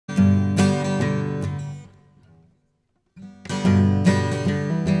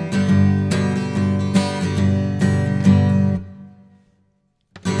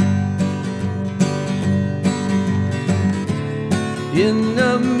in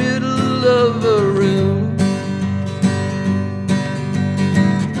the middle of a room,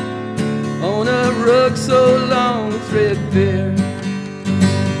 on a rug so long threadbare.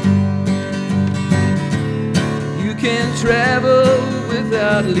 You can travel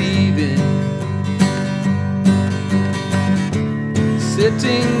without leaving,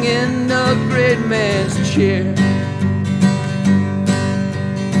 sitting in a great man's chair.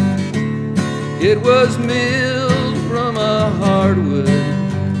 It was milled from a hardwood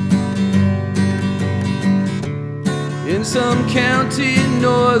in some county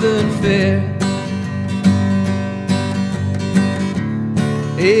northern fair.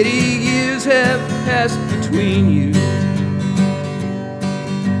 80 years have passed between you,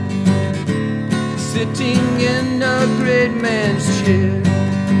 sitting in a great man's chair.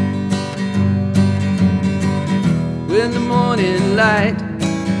 When the morning light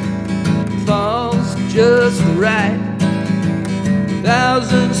falls just right,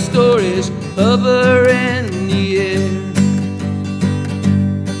 1,000 stories hover in the air.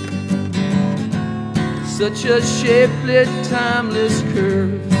 Such a shapely, timeless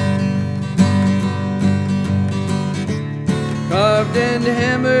curve, carved and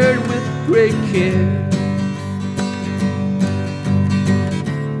hammered with great care.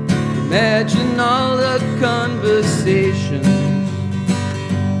 Imagine all the conversations,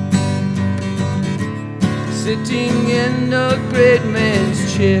 sitting in a great man's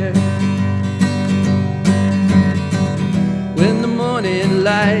chair. When the morning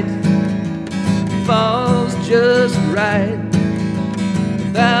light falls just right,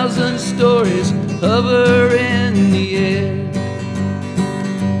 1,000 stories hover in